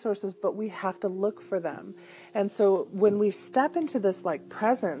these resources, but we have to look for them. And so when we step into this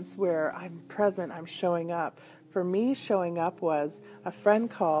presence where I'm present, I'm showing up. For me, showing up was a friend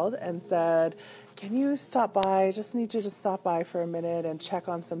called and said, can you stop by? I just need you to stop by for a minute and check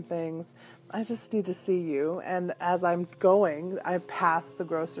on some things. I just need to see you. And as I'm going, I pass the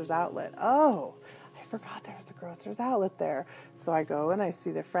Grocer's Outlet. Oh, I forgot there's a grocer's outlet there. So I go and I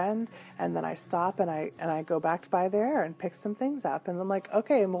see the friend, and then I stop and I go back by there and pick some things up. And I'm like,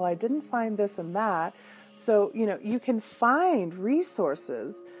 okay, well, I didn't find this and that. So, you can find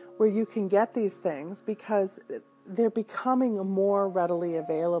resources where you can get these things because they're becoming more readily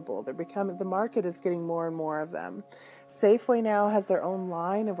available. The market is getting more and more of them. Safeway now has their own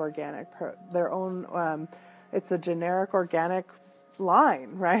line of organic, it's a generic organic line,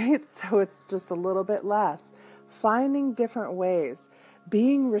 right? So it's just a little bit less. Finding different ways,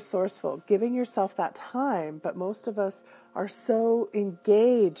 being resourceful, giving yourself that time. But most of us are so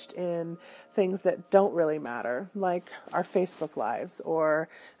engaged in things that don't really matter, like our Facebook lives,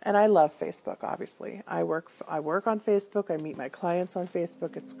 and I love Facebook, obviously. I work on Facebook. I meet my clients on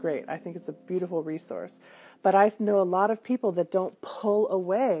Facebook. It's great. I think it's a beautiful resource. But I know a lot of people that don't pull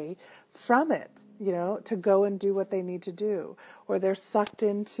away from it, to go and do what they need to do, or they're sucked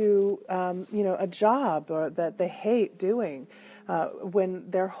into, a job or that they hate doing, when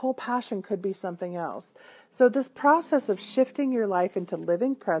their whole passion could be something else. So this process of shifting your life into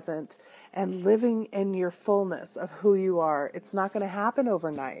living present and living in your fullness of who you are, it's not going to happen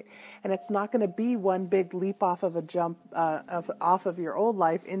overnight. And it's not going to be one big leap off of a jump off of your old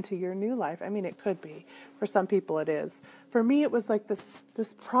life into your new life. I mean, it could be. For some people it is. For me, it was like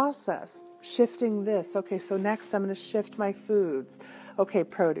this process, shifting this. Okay, so next I'm going to shift my foods. Okay,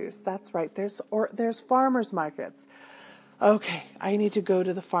 produce. That's right. There's farmers markets. Okay, I need to go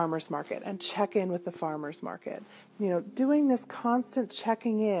to the farmer's market and check in with the farmer's market. Doing this constant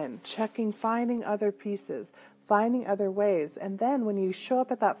checking in, finding other pieces, finding other ways. And then when you show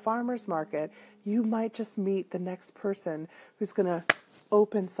up at that farmer's market, you might just meet the next person who's going to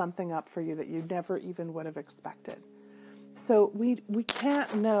open something up for you that you never even would have expected. So we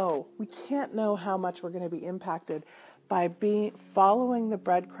can't know how much we're going to be impacted by following the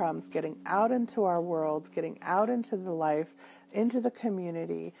breadcrumbs, getting out into our world, getting out into the life, into the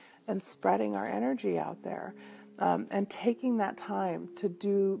community, and spreading our energy out there, and taking that time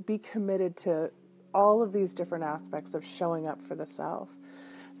to be committed to all of these different aspects of showing up for the self.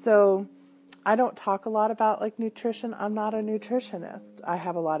 So I don't talk a lot about nutrition. I'm not a nutritionist. I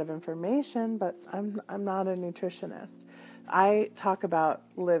have a lot of information, but I'm not a nutritionist. I talk about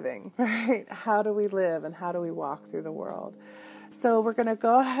living, right? How do we live and how do we walk through the world? So we're going to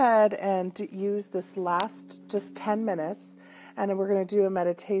go ahead and use this last just 10 minutes, and then we're going to do a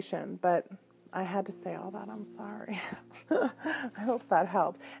meditation. But I had to say all that. I'm sorry. I hope that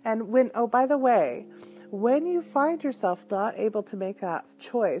helped. And by the way, when you find yourself not able to make that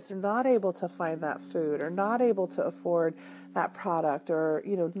choice, or not able to find that food, or not able to afford that product, or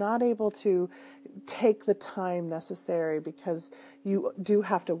not able to take the time necessary because you do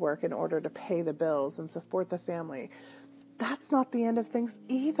have to work in order to pay the bills and support the family, that's not the end of things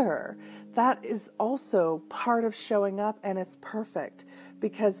either. That is also part of showing up, and it's perfect,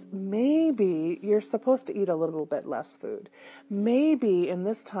 because maybe you're supposed to eat a little bit less food. Maybe in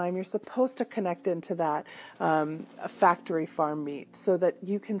this time you're supposed to connect into that factory farm meat, so that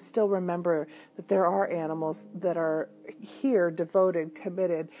you can still remember that there are animals that are here, devoted,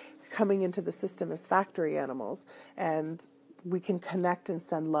 committed, coming into the system as factory animals, and we can connect and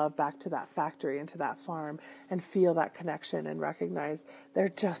send love back to that factory and to that farm and feel that connection and recognize they're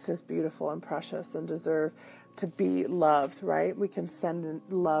just as beautiful and precious and deserve to be loved, right? We can send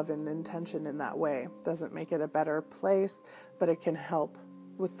love and intention in that way. Doesn't make it a better place, but it can help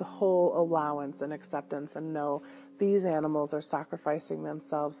with the whole allowance and acceptance, and know these animals are sacrificing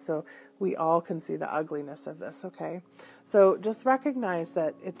themselves so we all can see the ugliness of this, okay? So just recognize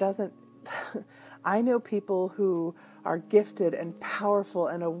that it doesn't... I know people who are gifted and powerful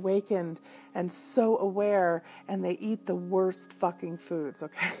and awakened and so aware, and they eat the worst fucking foods,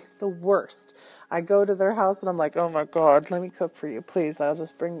 okay? The worst. I go to their house and I'm like, oh my God, let me cook for you, please. I'll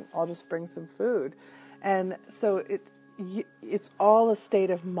just bring some food. And so it's all a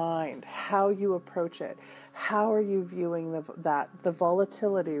state of mind, how you approach it. How are you viewing the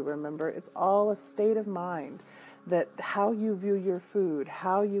volatility, remember? It's all a state of mind. That how you view your food,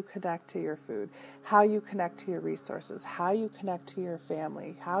 how you connect to your food, how you connect to your resources, how you connect to your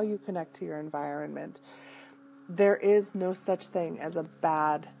family, how you connect to your environment. There is no such thing as a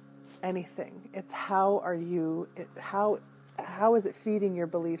bad anything. It's how is it feeding your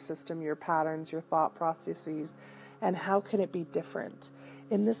belief system, your patterns, your thought processes, and how can it be different?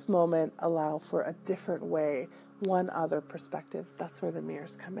 In this moment, allow for a different way, one other perspective. That's where the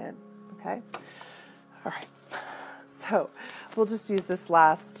mirrors come in, okay? All right. So we'll just use this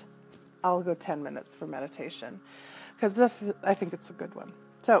I'll go 10 minutes for meditation, because I think it's a good one.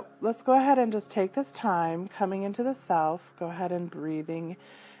 So let's go ahead and just take this time coming into the self. Go ahead and breathing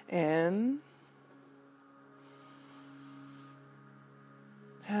in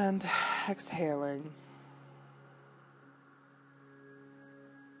And exhaling.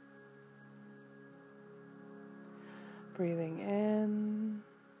 Breathing in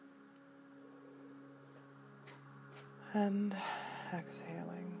and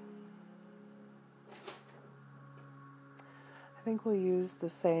exhaling. I think we'll use the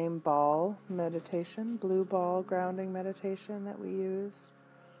same ball meditation, blue ball grounding meditation that we used.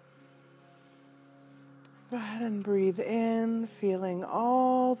 Go ahead and breathe in, feeling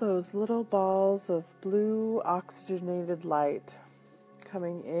all those little balls of blue oxygenated light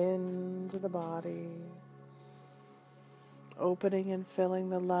coming into the body, opening and filling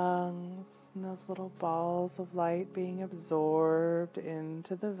the lungs, and those little balls of light being absorbed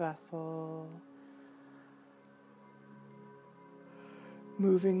into the vessel,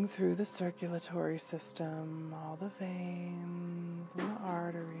 moving through the circulatory system, all the veins and the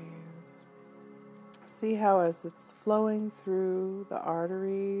arteries. See how as it's flowing through the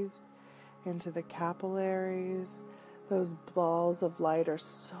arteries into the capillaries, those balls of light are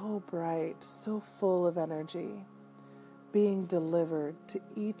so bright, so full of energy, being delivered to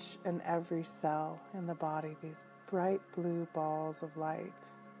each and every cell in the body, these bright blue balls of light.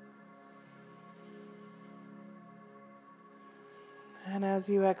 And as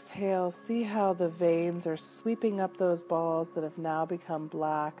you exhale, see how the veins are sweeping up those balls that have now become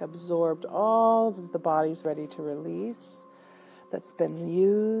black, absorbed all that the body's ready to release, that's been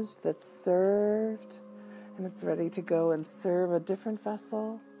used, that's served, and it's ready to go and serve a different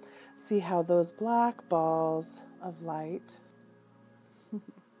vessel. See how those black balls of light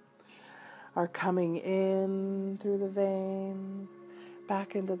are coming in through the veins,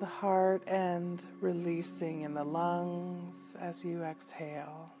 back into the heart, and releasing in the lungs as you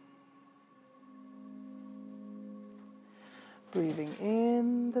exhale. Breathing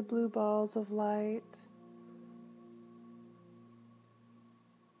in the blue balls of light.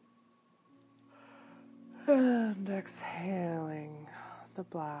 And exhaling the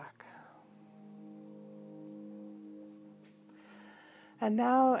black. And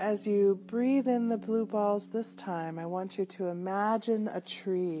now as you breathe in the blue balls this time, I want you to imagine a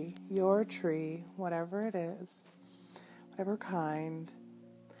tree, your tree, whatever it is, whatever kind,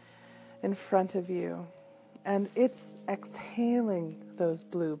 in front of you. And it's exhaling those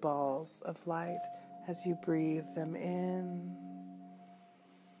blue balls of light as you breathe them in.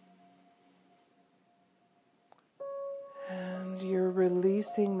 And you're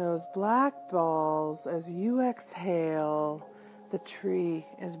releasing those black balls as you exhale. The tree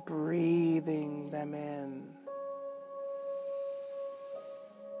is breathing them in.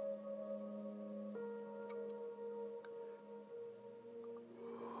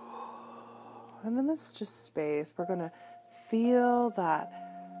 And in this just space, we're going to feel that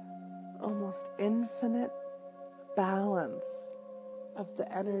almost infinite balance of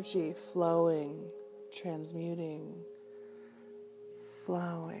the energy flowing, transmuting,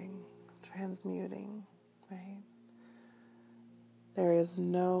 flowing, transmuting, right? There is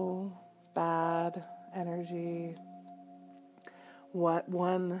no bad energy. What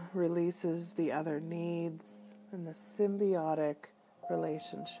one releases, the other needs, in the symbiotic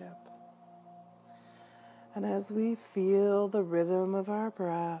relationship. And as we feel the rhythm of our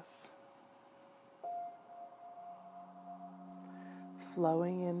breath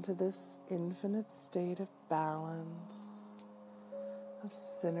flowing into this infinite state of balance, of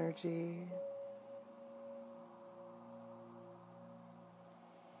synergy,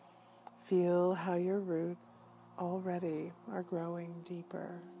 feel how your roots already are growing deeper.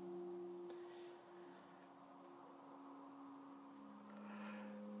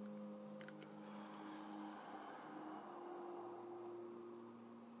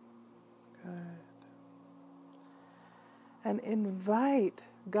 Good. And invite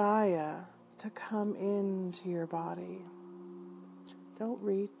Gaia to come into your body. Don't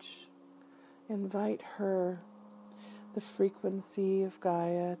reach. Invite her, the frequency of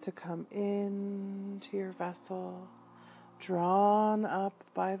Gaia, to come into your vessel, drawn up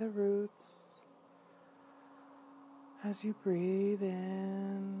by the roots as you breathe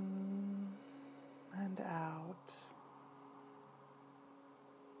in and out.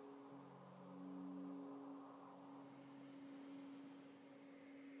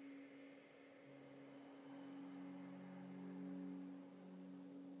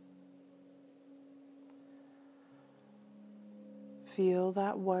 Feel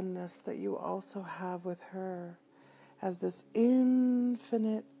that oneness that you also have with her as this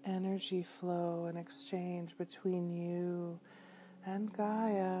infinite energy flow and exchange between you and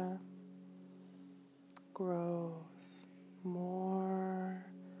Gaia grows more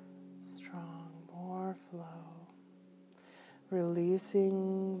strong, more flow.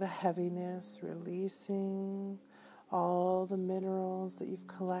 releasing the heaviness, releasing all the minerals that you've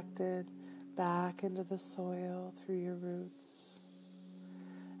collected back into the soil through your roots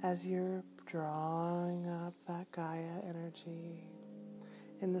as you're drawing up that Gaia energy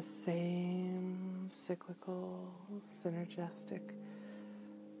in the same cyclical, synergistic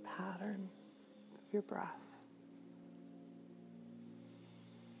pattern of your breath.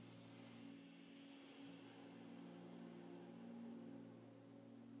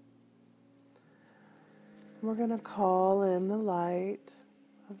 We're going to call in the light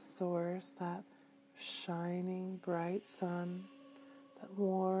of Source, that shining bright sun that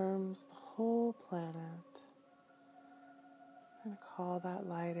warms the whole planet. We're going to call that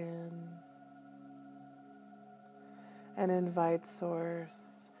light in and invite Source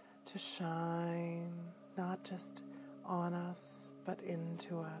to shine not just on us, but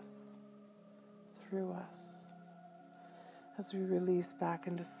into us, through us, as we release back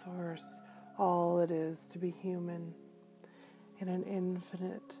into Source all it is to be human in an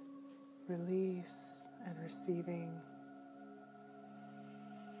infinite release and receiving.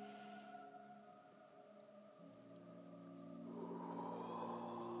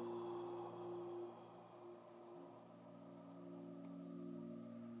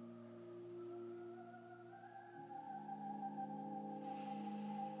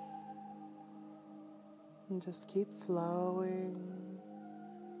 And just keep flowing.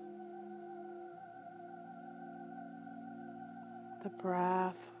 The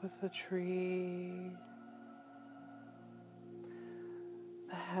breath with the tree,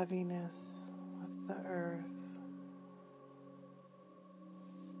 the heaviness with the earth,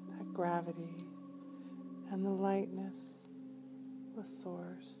 that gravity, and the lightness with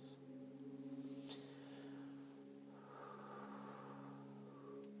Source.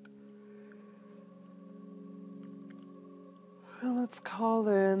 Well, let's call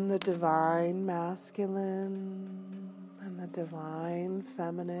in the divine masculine and the divine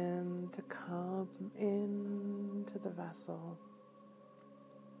feminine to come into the vessel,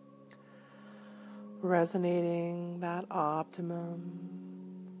 resonating that optimum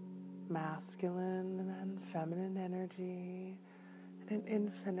masculine and feminine energy in an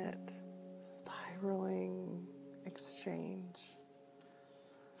infinite spiraling exchange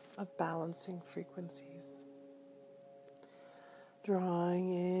of balancing frequencies,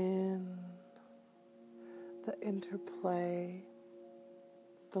 drawing in the interplay,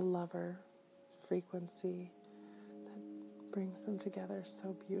 the lover frequency that brings them together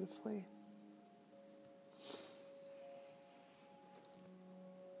so beautifully.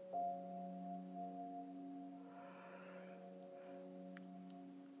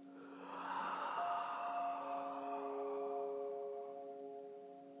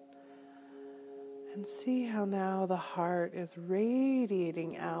 And see how now the heart is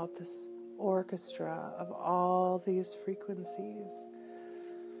radiating out this orchestra of all these frequencies,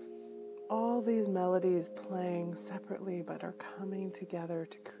 all these melodies playing separately but are coming together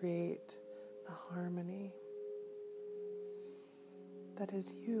to create the harmony that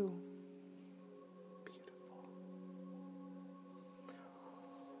is you. Beautiful.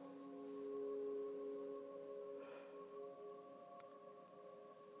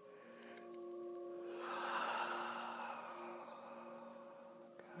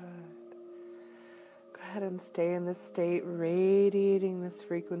 Good. Go ahead and stay in this state, radiating this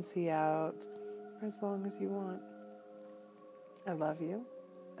frequency out for as long as you want. I love you,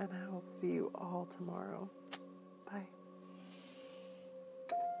 and I will see you all tomorrow. Bye.